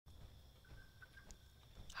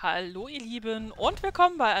Hallo ihr Lieben und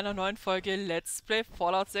willkommen bei einer neuen Folge Let's Play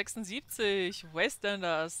Fallout 76,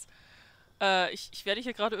 Wastelanders. Ich werde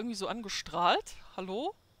hier gerade irgendwie so angestrahlt.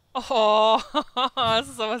 Hallo? Oh, das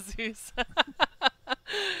ist aber süß.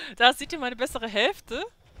 Da seht ihr meine bessere Hälfte,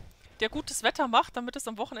 der gutes Wetter macht, damit es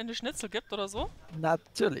am Wochenende Schnitzel gibt oder so.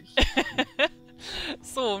 Natürlich.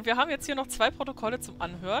 So, und wir haben jetzt hier noch 2 Protokolle zum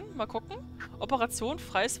Anhören. Mal gucken. Operation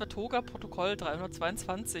Freies Vertoga, Protokoll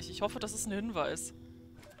 322. Ich hoffe, das ist ein Hinweis.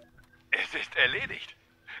 Es ist erledigt.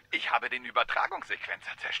 Ich habe den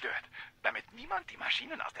Übertragungssequenzer zerstört, damit niemand die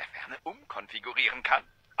Maschinen aus der Ferne umkonfigurieren kann.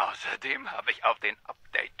 Außerdem habe ich auf den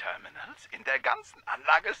Update-Terminals in der ganzen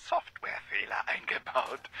Anlage Softwarefehler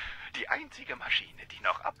eingebaut. Die einzige Maschine, die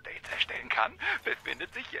noch Updates erstellen kann,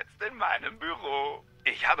 befindet sich jetzt in meinem Büro.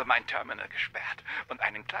 Ich habe mein Terminal gesperrt und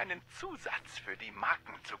einen kleinen Zusatz für die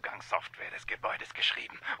Markenzugangssoftware des Gebäudes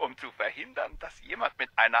geschrieben, um zu verhindern, dass jemand mit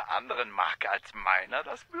einer anderen Marke als meiner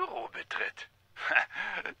das Büro betritt.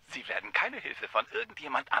 Sie werden keine Hilfe von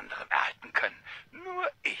irgendjemand anderem erhalten können. Nur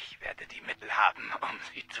ich werde die Mittel haben, um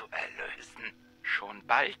sie zu erlösen. Schon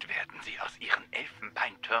bald werden sie aus ihren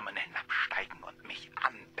Elfenbeintürmen hinabsteigen und mich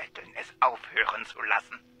anbetteln, es aufhören zu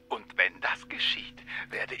lassen. Und wenn das geschieht,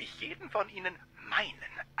 werde ich jeden von ihnen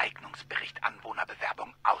meinen Eignungsbericht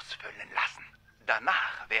Anwohnerbewerbung ausfüllen lassen.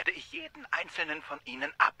 Danach werde ich jeden einzelnen von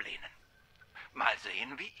ihnen ablehnen. Mal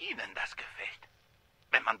sehen, wie ihnen das gefällt.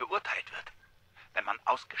 Wenn man beurteilt wird. Wenn man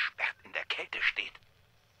ausgesperrt in der Kälte steht.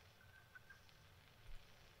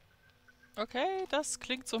 Okay, das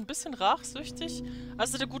klingt so ein bisschen rachsüchtig.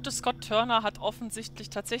 Also der gute Scott Turner hat offensichtlich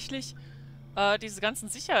tatsächlich diese ganzen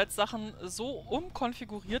Sicherheitssachen so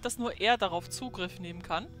umkonfiguriert, dass nur er darauf Zugriff nehmen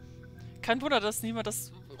kann. Kein Wunder, dass niemand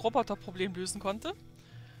das Roboterproblem lösen konnte.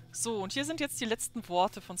 So, und hier sind jetzt die letzten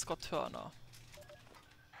Worte von Scott Turner.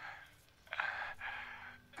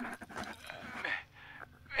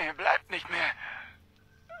 Mir bleibt nicht mehr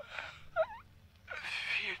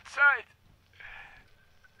viel Zeit.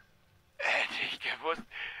 Hätte ich gewusst,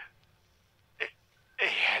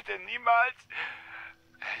 ich hätte niemals...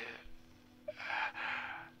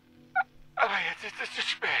 Aber jetzt ist es zu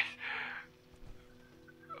spät.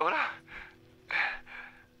 Oder?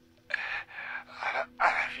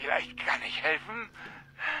 Aber vielleicht kann ich helfen.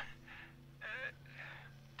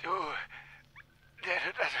 Du, der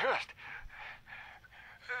du das hörst.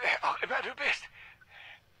 Wer auch immer du bist.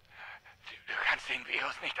 Du kannst den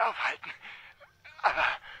Virus nicht aufhalten. Aber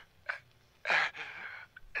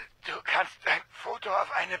du kannst dein Foto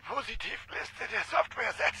auf eine Positivliste der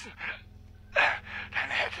Software setzen. Dann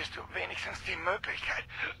hättest du wenigstens die Möglichkeit,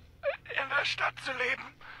 in der Stadt zu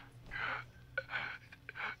leben.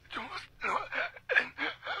 Du musst nur in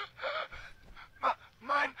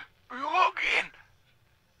mein Büro gehen.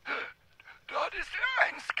 Dort ist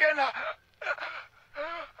ein Scanner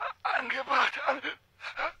angebracht.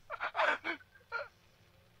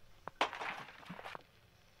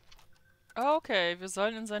 Okay, wir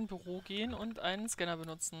sollen in sein Büro gehen und einen Scanner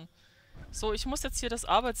benutzen. So, ich muss jetzt hier das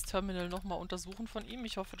Arbeitsterminal nochmal untersuchen von ihm.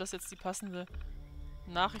 Ich hoffe, dass jetzt die passende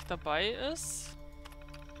Nachricht dabei ist.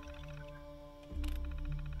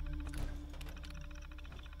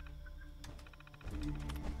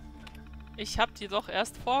 Ich habe die doch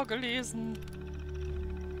erst vorgelesen.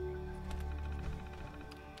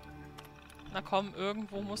 Na komm,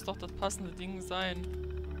 irgendwo muss doch das passende Ding sein.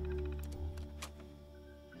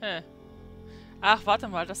 Hä? Ach, warte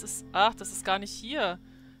mal, das ist... Ach, das ist gar nicht hier.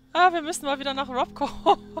 Ah, wir müssen mal wieder nach RobCo.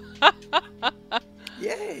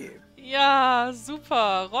 Yay! Ja,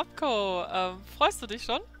 super. RobCo. Freust du dich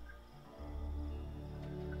schon?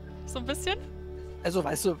 So ein bisschen? Also,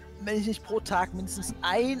 weißt du, wenn ich nicht pro Tag mindestens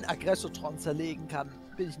ein Aggressotron zerlegen kann,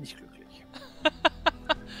 bin ich nicht glücklich.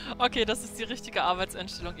 Okay, das ist die richtige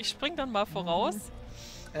Arbeitseinstellung. Ich spring dann mal voraus.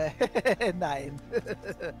 Nein.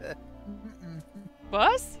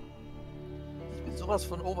 Was? Ich bin sowas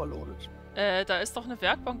von overloaded. Da ist doch eine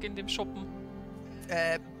Werkbank in dem Schuppen.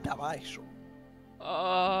 Da war ich schon.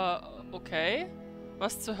 Okay.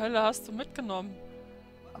 Was zur Hölle hast du mitgenommen?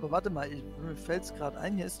 Aber warte mal, mir fällt es gerade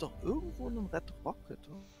ein, hier ist doch irgendwo ein Red Rocket.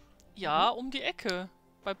 Ja, um die Ecke.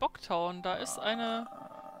 Bei Bocktown. Da ist eine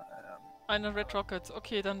Red Rocket.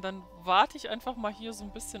 Okay, dann warte ich einfach mal hier so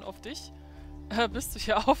ein bisschen auf dich, bis du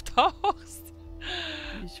hier auftauchst.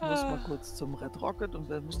 Ich muss mal kurz zum Red Rocket und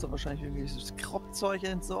der muss da wahrscheinlich irgendwelches Kropfzeug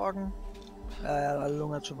entsorgen. Da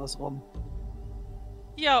lungert schon was rum.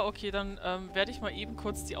 Ja, okay, dann werde ich mal eben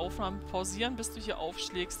kurz die Aufnahme pausieren, bis du hier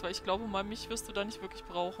aufschlägst, weil ich glaube mal, mich wirst du da nicht wirklich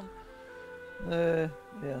brauchen. Eher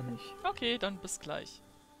nicht. Okay, dann bis gleich.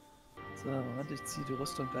 So, Moment, ich ziehe die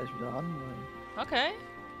Rüstung gleich wieder an. Okay.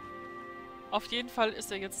 Auf jeden Fall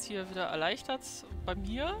ist er jetzt hier wieder erleichtert bei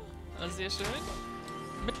mir. Sehr schön.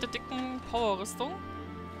 Mit der dicken Power-Rüstung.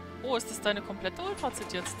 Oh, ist das deine komplette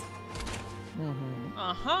Ultrazit jetzt? Mhm.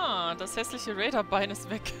 Aha, das hässliche Raiderbein ist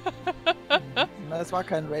weg. Na, es war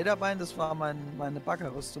kein Raiderbein, das war meine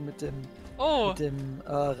Baggerrüstung mit dem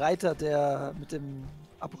Reiter, mit dem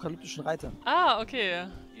apokalyptischen Reiter. Ah, okay.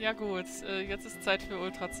 Ja gut, jetzt ist Zeit für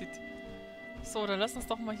Ultrazit. So, dann lass uns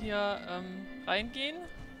doch mal hier reingehen.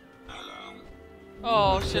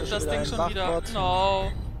 Oh shit, das Ding schon wieder.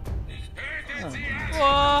 No.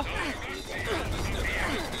 Wow.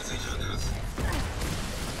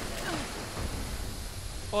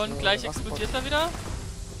 Und gleich explodiert er wieder.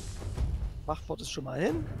 Wachbot ist schon mal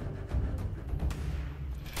hin.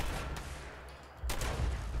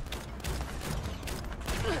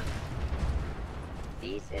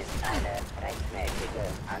 Dies ist eine rechtmäßige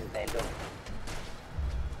Anwendung.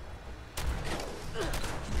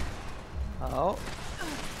 Au.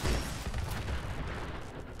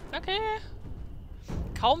 Okay.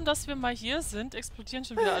 Kaum, dass wir mal hier sind, explodieren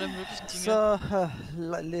schon wieder alle möglichen Dinge.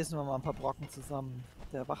 So, lesen wir mal ein paar Brocken zusammen.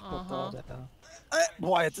 Der Wachbot da, der...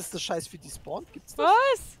 boah, jetzt ist das scheiß wie die spawnt. Gibt's das?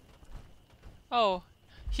 Was? Oh.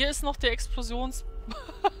 Hier ist noch der Explosions...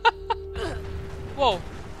 Wow.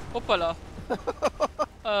 Hoppala.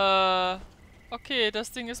 Okay,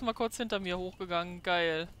 das Ding ist mal kurz hinter mir hochgegangen.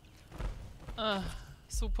 Geil.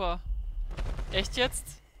 Super. Echt jetzt?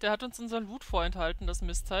 Der hat uns unseren Loot vorenthalten, das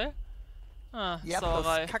Mistteil. Ja,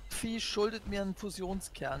 Sauerei. das Kackvieh schuldet mir einen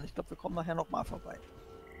Fusionskern. Ich glaube, wir kommen nachher nochmal vorbei.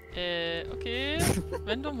 Okay.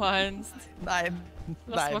 Wenn du meinst. Nein.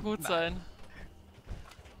 Lass mal gut sein.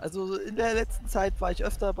 Also in der letzten Zeit war ich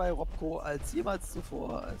öfter bei RobCo als jemals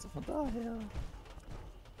zuvor. Also von daher...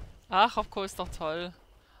 Ach, RobCo ist doch toll.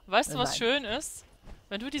 Weißt du, was Nein. schön ist?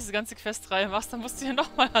 Wenn du diese ganze Questreihe machst, dann musst du hier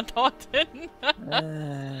nochmal andauernd hin.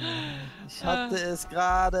 Ich hatte es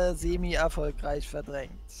gerade semi-erfolgreich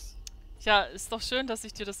verdrängt. Ja, ist doch schön, dass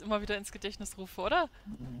ich dir das immer wieder ins Gedächtnis rufe, oder?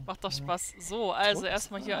 Macht doch Spaß. So, also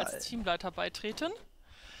erstmal hier als Teamleiter beitreten.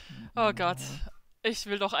 Oh Gott, ich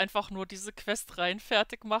will doch einfach nur diese Questreihen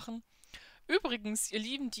fertig machen. Übrigens, ihr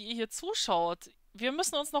Lieben, die ihr hier zuschaut, wir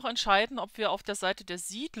müssen uns noch entscheiden, ob wir auf der Seite der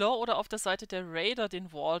Siedler oder auf der Seite der Raider den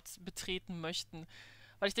Vault betreten möchten.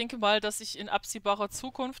 Weil ich denke mal, dass ich in absehbarer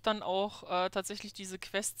Zukunft dann auch tatsächlich diese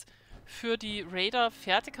Quest für die Raider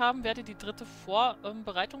fertig haben werde, die dritte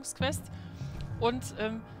Vorbereitungsquest. Und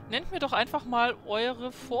nennt mir doch einfach mal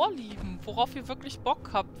eure Vorlieben, worauf ihr wirklich Bock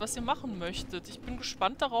habt, was ihr machen möchtet. Ich bin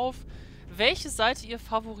gespannt darauf, welche Seite ihr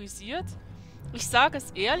favorisiert. Ich sage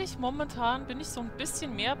es ehrlich, momentan bin ich so ein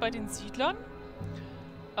bisschen mehr bei den Siedlern.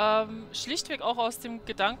 Schlichtweg auch aus dem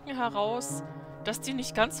Gedanken heraus, dass die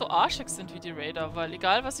nicht ganz so arschig sind wie die Raider, weil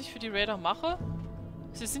egal was ich für die Raider mache,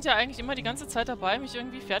 sie sind ja eigentlich immer die ganze Zeit dabei, mich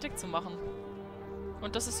irgendwie fertig zu machen.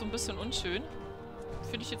 Und das ist so ein bisschen unschön.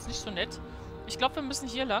 Finde ich jetzt nicht so nett. Ich glaube, wir müssen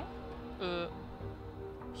hier lang.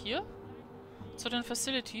 Hier? Zu den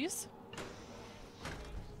Facilities.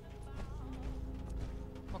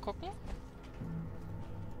 Mal gucken.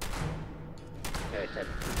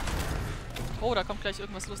 Oh, da kommt gleich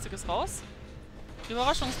irgendwas Lustiges raus.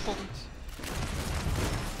 Überraschungspunkt.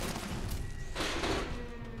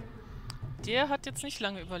 Der hat jetzt nicht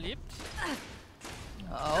lange überlebt.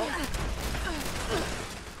 Au.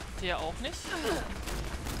 Der auch nicht.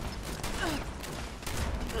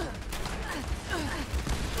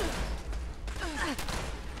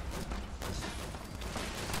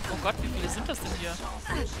 Oh Gott, wie viele sind das denn hier?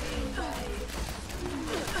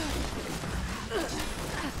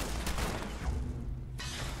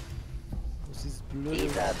 Das ist dieses blöde...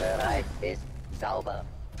 Dieser Bereich ist sauber.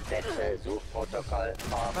 Setze Suchprotokoll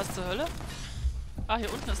fort. Was zur Hölle? Ah,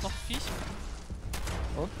 hier unten ist noch ein Viech.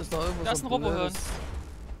 Und ist noch irgendwas Da ist ein Robohirn. blödes?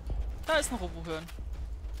 Da ist ein Robohirn.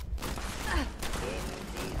 Geben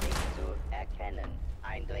Sie sich zu erkennen,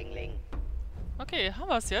 Eindringling. Okay, haben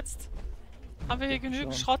wir es jetzt? Haben wir hier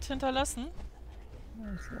genügend schon. Schrott hinterlassen?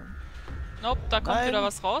 Also. Nope, da kommt Nein. wieder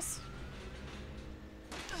was raus.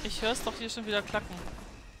 Ich höre es doch hier schon wieder klacken.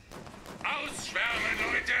 Ausschwärmen,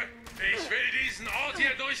 Leute! Ich will diesen Ort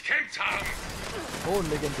hier durchkämmt haben! Oh, ein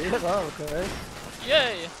legendärer, okay.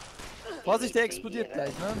 Yay! Vorsicht, der explodiert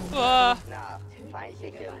gleich, ne? Uah. Nach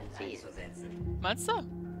feindlichem Ziel. Meinst du?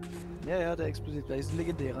 Ja, der explodiert gleich. Ist ein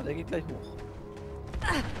legendärer, der geht gleich hoch.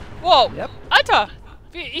 Wow! Yep. Alter!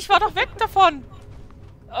 Ich war doch weg davon!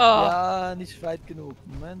 Oh. Ja, nicht weit genug.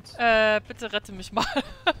 Moment. Bitte rette mich mal.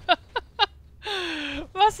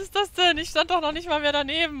 Was ist das denn? Ich stand doch noch nicht mal mehr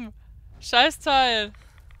daneben. Scheißteil.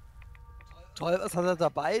 Toll, was hat er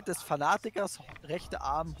dabei? Des Fanatikers rechte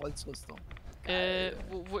Arm Holzrüstung.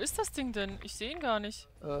 Wo ist das Ding denn? Ich sehe ihn gar nicht.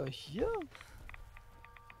 Hier?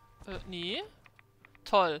 Nee.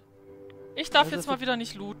 Toll. Ich darf Also jetzt mal wieder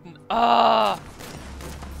nicht looten. Ah!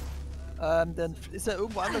 Dann ist er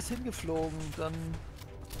irgendwo anders hingeflogen. Dann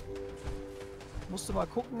musst du mal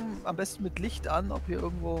gucken, am besten mit Licht an, ob hier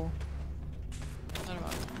irgendwo... Warte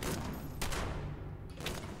mal.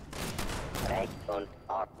 Recht und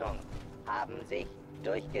Ordnung haben sich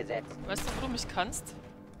durchgesetzt. Weißt du, wo du mich kannst?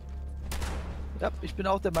 Ja, ich bin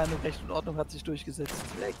auch der Meinung, Recht und Ordnung hat sich durchgesetzt.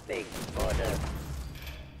 Flüchtling wurde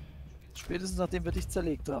Spätestens nachdem wir dich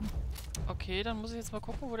zerlegt haben. Okay, dann muss ich jetzt mal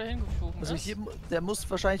gucken, wo der hingeflogen Also ist. hier, der muss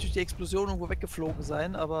wahrscheinlich durch die Explosion irgendwo weggeflogen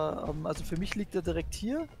sein, aber also für mich liegt er direkt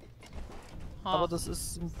hier. Ha. Aber das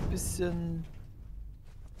ist ein bisschen...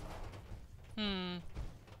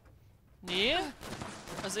 Nee.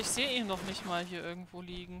 Also ich sehe ihn noch nicht mal hier irgendwo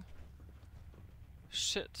liegen.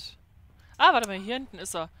 Shit. Ah, warte mal, hier hinten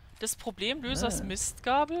ist er. Des Problemlösers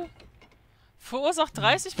Mistgabel verursacht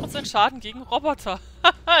 30% Schaden gegen Roboter.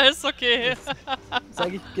 Ist okay.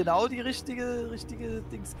 Sage ich genau die richtige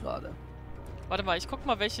Dings gerade. Warte mal, ich guck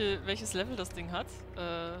mal, welches Level das Ding hat.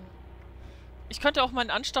 Ich könnte auch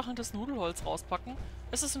mein anstachelndes Nudelholz rauspacken.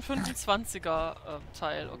 Es ist ein 25er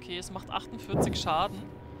Teil. Okay, es macht 48 Schaden.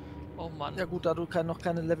 Oh Mann. Ja gut, da du noch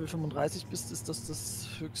keine Level 35 bist, ist das das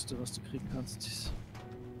Höchste, was du kriegen kannst.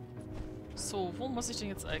 So, wo muss ich denn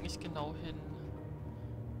jetzt eigentlich genau hin?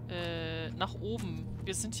 Nach oben.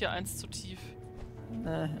 Wir sind hier eins zu tief.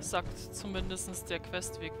 Sagt zumindest der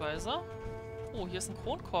Questwegweiser. Oh, hier ist ein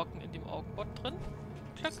Kronkorken in dem Augenbot drin.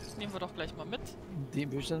 Klack, nehmen wir doch gleich mal mit.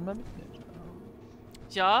 Den will ich dann mal mitnehmen.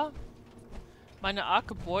 Ja, meine arg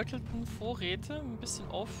gebeutelten Vorräte ein bisschen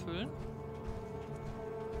auffüllen.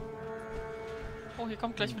 Oh, hier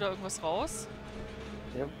kommt gleich wieder irgendwas raus.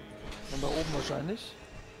 Ja, von da oben wahrscheinlich.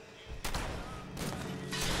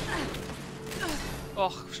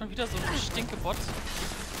 Och, schon wieder so ein Stinkebot.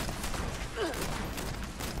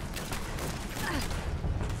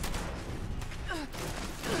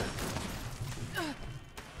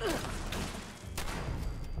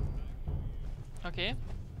 Okay.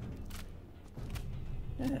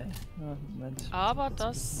 Ja, Moment. Aber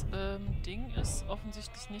das Ding ist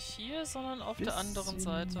offensichtlich nicht hier, sondern auf der anderen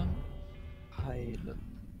Seite. Heilen.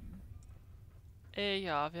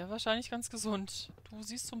 Ja, wäre wahrscheinlich ganz gesund. Du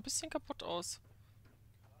siehst so ein bisschen kaputt aus.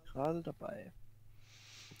 Gerade dabei.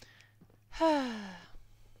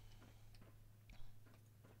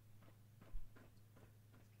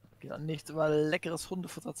 Ja, nichts aber leckeres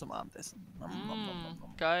Hundefutter zum Abendessen.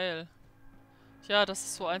 Geil. Ja, das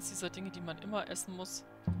ist so eins dieser Dinge, die man immer essen muss.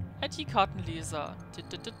 IT-Kartenleser.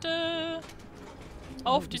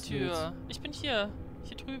 Auf die Tür. Ich bin hier.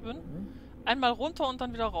 Hier drüben. Einmal runter und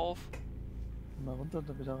dann wieder rauf. Mal runter und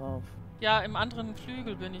dann wieder rauf. Ja, im anderen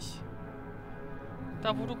Flügel bin ich.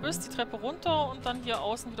 Da, wo du bist, die Treppe runter und dann hier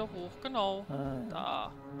außen wieder hoch. Genau.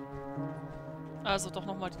 Da. Also doch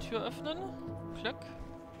nochmal die Tür öffnen. Glück.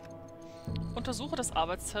 Untersuche das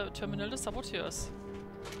Arbeitsterminal des Saboteurs.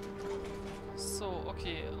 So,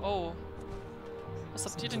 okay. Oh. Was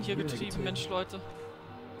habt ihr denn hier getrieben, Mensch, Leute?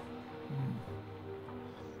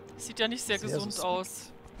 Sieht ja nicht sehr gesund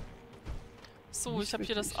aus. So, ich habe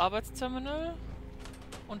hier das Arbeitsterminal.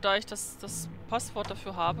 Und da ich das Passwort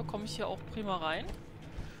dafür habe, komme ich hier auch prima rein.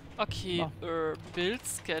 Okay, Bild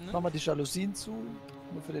scannen. Machen wir die Jalousien zu.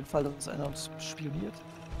 Nur für den Fall, dass einer uns spioniert.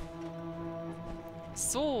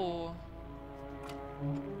 So.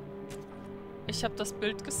 Ich habe das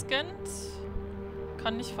Bild gescannt.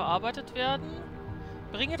 Kann nicht verarbeitet werden.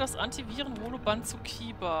 Bringe das Antiviren-Holoband zu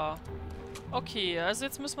Kiba. Okay, also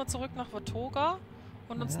jetzt müssen wir zurück nach Watoga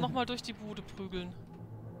und uns nochmal durch die Bude prügeln.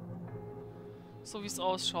 So wie es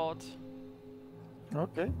ausschaut.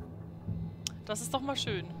 Okay. Das ist doch mal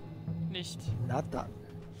schön. Nicht. Na dann.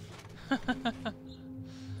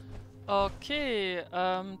 Okay,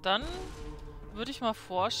 dann würde ich mal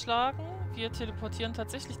vorschlagen, wir teleportieren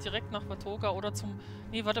tatsächlich direkt nach Watoga oder zum...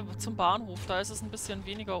 Nee, warte, zum Bahnhof. Da ist es ein bisschen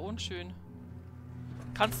weniger unschön.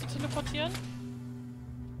 Kannst du teleportieren?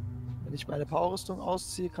 Wenn ich meine Powerrüstung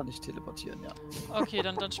ausziehe, kann ich teleportieren, ja. Okay,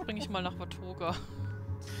 dann springe ich mal nach Watoga.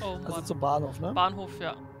 Oh Mann. Also zum Bahnhof, ne? Bahnhof,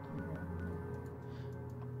 ja.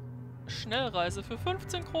 Schnellreise für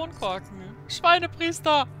 15 Kronkorken.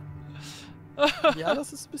 Schweinepriester! Ja,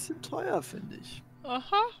 das ist ein bisschen teuer, finde ich.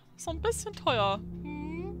 Aha, so ein bisschen teuer.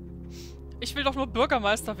 Ich will doch nur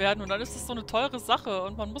Bürgermeister werden und dann ist das so eine teure Sache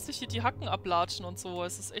und man muss sich hier die Hacken ablatschen und so.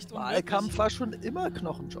 Es ist echt unmöglich. Wahlkampf war schon immer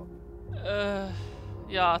Knochenjob.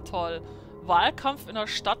 Ja, toll. Wahlkampf in einer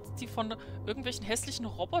Stadt, die von irgendwelchen hässlichen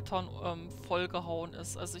Robotern vollgehauen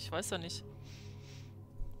ist. Also ich weiß ja nicht.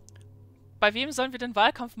 bei wem sollen wir den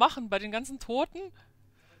Wahlkampf machen? Bei den ganzen Toten?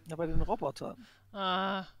 Ja, bei den Robotern.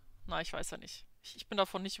 Na, ich weiß ja nicht. Ich bin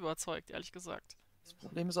davon nicht überzeugt, ehrlich gesagt. Das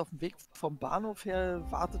Problem ist, auf dem Weg vom Bahnhof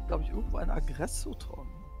her wartet, glaube ich, irgendwo ein Aggressotron.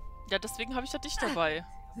 Ja, deswegen habe ich ja dich dabei.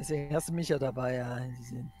 Deswegen hast du mich ja dabei, ja.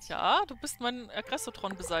 Ja, du bist mein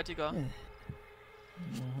Aggressotron-Beseitiger.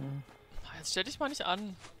 Mhm. Jetzt stell dich mal nicht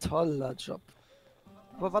an. Toller Job.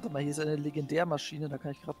 Aber warte mal, hier ist eine Legendärmaschine, da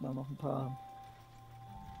kann ich gerade mal noch ein paar...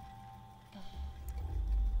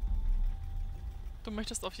 Du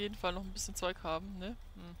möchtest auf jeden Fall noch ein bisschen Zeug haben, ne?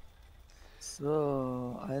 Hm.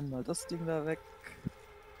 So, einmal das Ding da weg.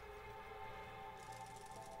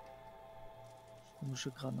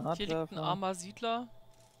 Komische Granatwerfer. Hier liegt ein armer Siedler.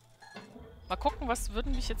 Mal gucken, was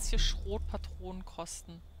würden mich jetzt hier Schrotpatronen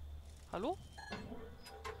kosten? Hallo?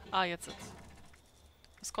 Ah, jetzt.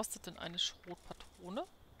 Was kostet denn eine Schrotpatrone?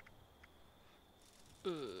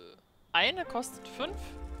 Eine kostet 5?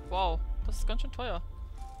 Wow, das ist ganz schön teuer.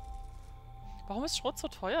 Warum ist Schrot so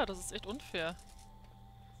teuer? Das ist echt unfair.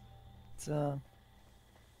 So.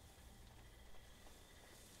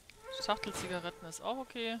 Schachtelzigaretten ist auch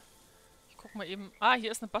okay. Ich guck mal eben... Ah,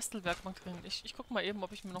 hier ist eine Bastelwerkbank drin. Ich guck mal eben,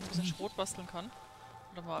 ob ich mir noch ein bisschen Schrot basteln kann.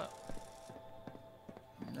 Oder mal...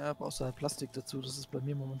 Ja, brauchst du halt Plastik dazu. Das ist bei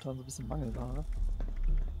mir momentan so ein bisschen Mangelware.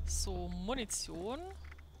 So, Munition.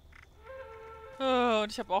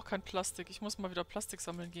 Und ich habe auch kein Plastik. Ich muss mal wieder Plastik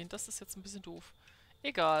sammeln gehen. Das ist jetzt ein bisschen doof.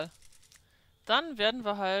 Egal. Dann werden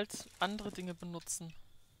wir halt andere Dinge benutzen.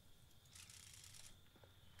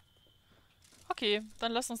 Okay,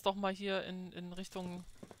 dann lass uns doch mal hier in Richtung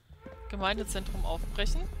Gemeindezentrum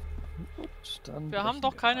aufbrechen. Gut, dann Wir haben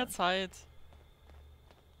doch keine Zeit.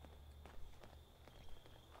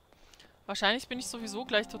 Wahrscheinlich bin ich sowieso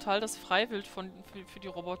gleich total das Freiwild für die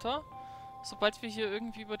Roboter. Sobald wir hier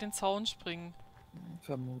irgendwie über den Zaun springen.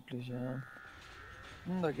 Vermutlich, ja.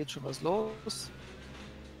 Da geht schon was los.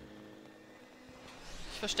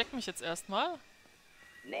 Ich verstecke mich jetzt erstmal.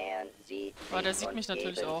 Nähern Sie Aber der sich sieht und mich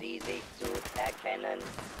natürlich geben auch. Sie sich zu erkennen.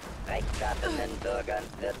 Rechtschaffenen Bürgern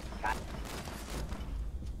wird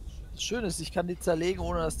Das Schöne ist, ich kann die zerlegen,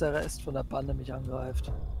 ohne dass der Rest von der Bande mich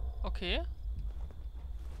angreift. Okay.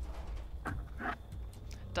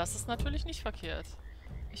 Das ist natürlich nicht verkehrt.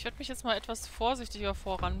 Ich werde mich jetzt mal etwas vorsichtiger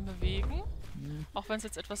voran bewegen. Auch wenn es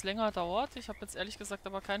jetzt etwas länger dauert. Ich habe jetzt ehrlich gesagt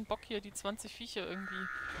aber keinen Bock hier, die 20 Viecher irgendwie...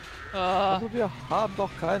 Aber wir haben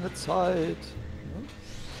doch keine Zeit. Hm?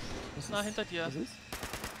 Hinter dir. Was ist?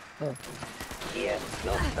 Ah. Ihr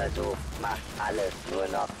Fluchtversuch macht alles nur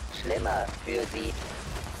noch schlimmer für Sie.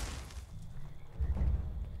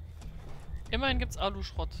 Immerhin gibt's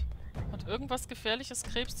Aluschrott. Und irgendwas Gefährliches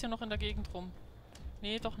krebst hier noch in der Gegend rum.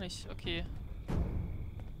 Nee, doch nicht. Okay.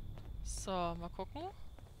 So, mal gucken.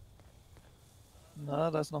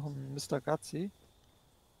 Na, da ist noch ein Mr. Gazzi.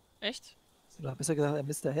 Echt? Oder besser gesagt, ein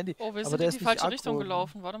Mr. Handy. Oh, wir Aber sind der in ist die nicht falsche aggro, Richtung ne?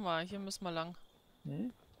 gelaufen. Warte mal, hier müssen wir lang. Nee?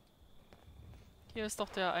 Hier ist doch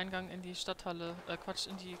der Eingang in die Stadthalle. Quatsch,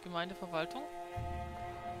 in die Gemeindeverwaltung.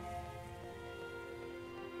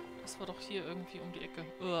 Das war doch hier irgendwie um die Ecke.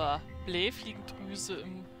 Blähfliegendrüse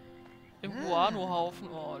im Guano-Haufen.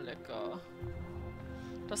 Oh, lecker.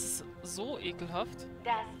 Das ist so ekelhaft.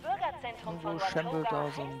 Das Bürgerzentrum von Irgendwo schämbelt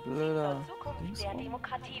da so ein blöder zur Zukunft Dings der rum.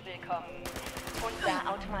 Demokratie willkommen. Unser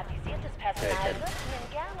automatisiertes Personal wird Ihnen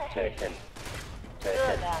gerne helfen.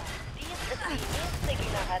 Bürger, dies ist die nächste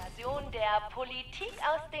Generation der Politik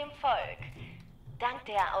aus dem Volk. Dank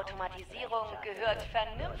der Automatisierung gehört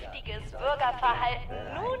vernünftiges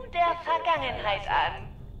Bürgerverhalten nun der Vergangenheit an.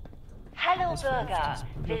 Hallo Bürger,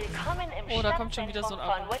 willkommen im Oh, da kommt schon wieder so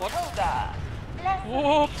ein Stadtzentrum von Bot. Wildnis.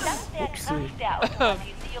 Ups. Lassen Sie dank der Kraft der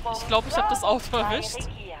Automatisierung Ich glaube, ich habe das Auto sorgenfrei erwischt.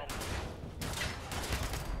 regieren.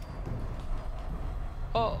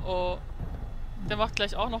 Oh, oh. Der macht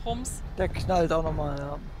gleich auch noch Rums. Der knallt auch nochmal,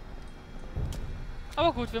 ja.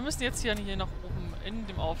 Aber gut, wir müssen jetzt hier nach oben in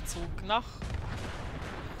dem Aufzug. Nach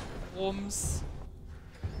Rums.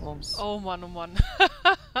 Ums. Oh Mann, oh Mann.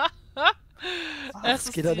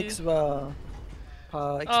 Es geht ja nichts über ein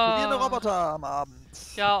paar explodierende Roboter am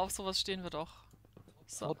Abend. Ja, auf sowas stehen wir doch.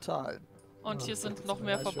 So. Total. Und hier das sind ist noch aber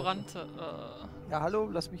mehr nice schon. Verbrannte. Ja, hallo,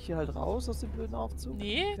 lass mich hier halt raus aus dem blöden Aufzug.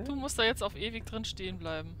 Nee, Okay. du musst da jetzt auf ewig drin stehen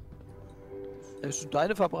bleiben. Das sind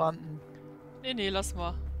deine Verbrannten. Nee, lass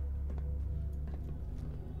mal.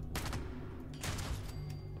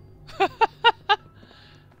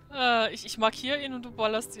 Ich markiere ihn und du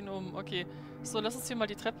ballerst ihn um. Okay. So, lass uns hier mal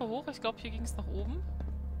die Treppe hoch. Ich glaube, hier ging es nach oben.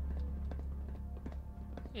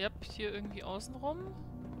 Yep, hier irgendwie außenrum.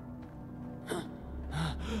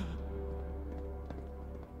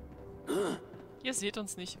 Ihr seht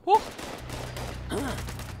uns nicht. Huch!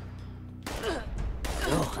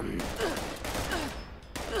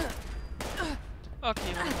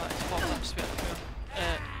 Okay, warte mal, ich brauche ein Schwert für.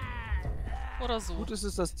 Oder so. Gut ist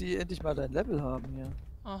es, dass die endlich mal dein Level haben hier.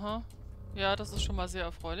 Aha. Ja, das ist schon mal sehr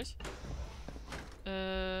erfreulich.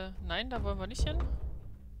 Nein, da wollen wir nicht hin.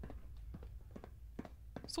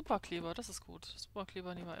 Superkleber, das ist gut.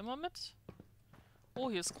 Superkleber nehmen wir immer mit. Oh,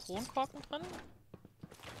 hier ist Kronkorken drin.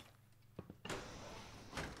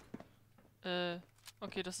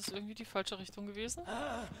 Okay, das ist irgendwie die falsche Richtung gewesen.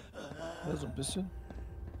 Ja, so ein bisschen.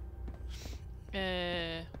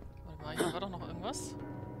 Warte mal, hier war doch noch irgendwas.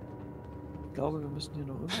 Ich glaube, wir müssen hier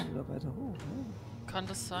noch irgendwann wieder weiter hoch. Ne? Kann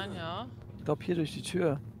das sein, ja. Ich glaube, hier durch die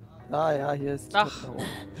Tür. Ah ja, hier ist die Ach. Treppe nach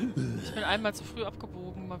oben. Ich bin einmal zu früh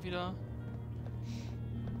abgebogen, mal wieder.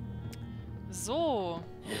 So.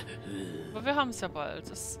 Aber wir haben es ja bald.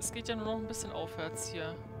 Es geht ja nur noch ein bisschen aufwärts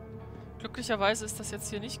hier. Glücklicherweise ist das jetzt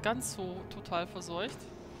hier nicht ganz so total verseucht.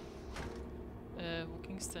 Wo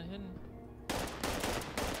ging es denn hin?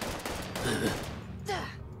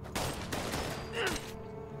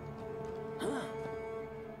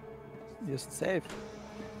 Hier ist ein Safe.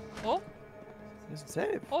 Oh? Hier ist ein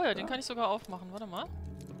Safe. Oh ja, den kann ich sogar aufmachen. Warte mal.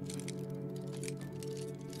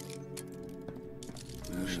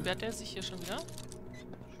 Wo sperrt der sich hier schon wieder?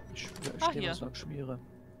 Ich Ah, stehe hier. was noch Schmiere.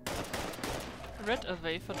 Red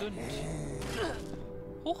Away verdünnt.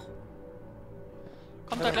 Huch.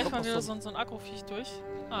 Kommt Ja, da gleich kommt mal noch wieder so so ein Agroviech durch?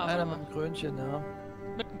 Ah, Einer warte mit mal. einem Krönchen, ja.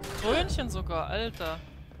 Mit einem Krönchen sogar, Alter.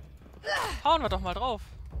 Hauen wir doch mal drauf.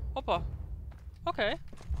 Hoppa. Okay.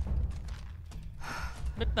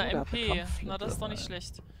 Mit einer Oh, der hat eine MP. Kampfflinte Na, das ist doch nicht dabei.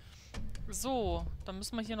 schlecht. So, dann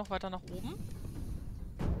müssen wir hier noch weiter nach oben.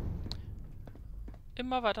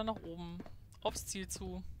 Immer weiter nach oben. Aufs Ziel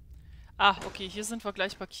zu. Ah, okay, hier sind wir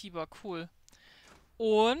gleich bei Kiba. Cool.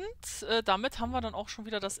 Und damit haben wir dann auch schon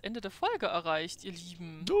wieder das Ende der Folge erreicht, ihr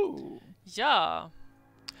Lieben. Ja,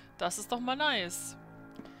 das ist doch mal nice.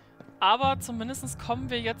 Aber zumindest kommen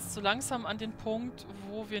wir jetzt so langsam an den Punkt,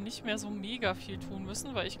 wo wir nicht mehr so mega viel tun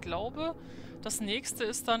müssen, weil ich glaube, das nächste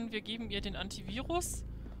ist dann, wir geben ihr den Antivirus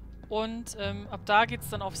und ab da geht's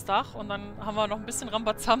dann aufs Dach und dann haben wir noch ein bisschen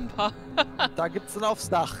Rambazamba. Da gibt's dann aufs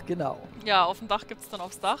Dach, genau. Ja, auf dem Dach gibt's dann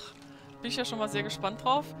aufs Dach. Bin ich ja schon mal sehr gespannt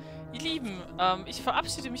drauf. Ihr Lieben, ich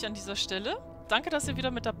verabschiede mich an dieser Stelle. Danke, dass ihr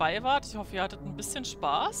wieder mit dabei wart. Ich hoffe, ihr hattet ein bisschen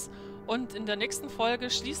Spaß. Und in der nächsten Folge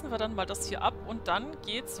schließen wir dann mal das hier ab und dann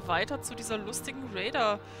geht's weiter zu dieser lustigen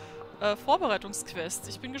Raider-Vorbereitungsquest.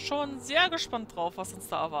 Ich bin schon sehr gespannt drauf, was uns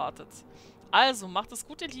da erwartet. Also, macht es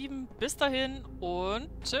gut, ihr Lieben. Bis dahin und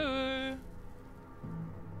tschö.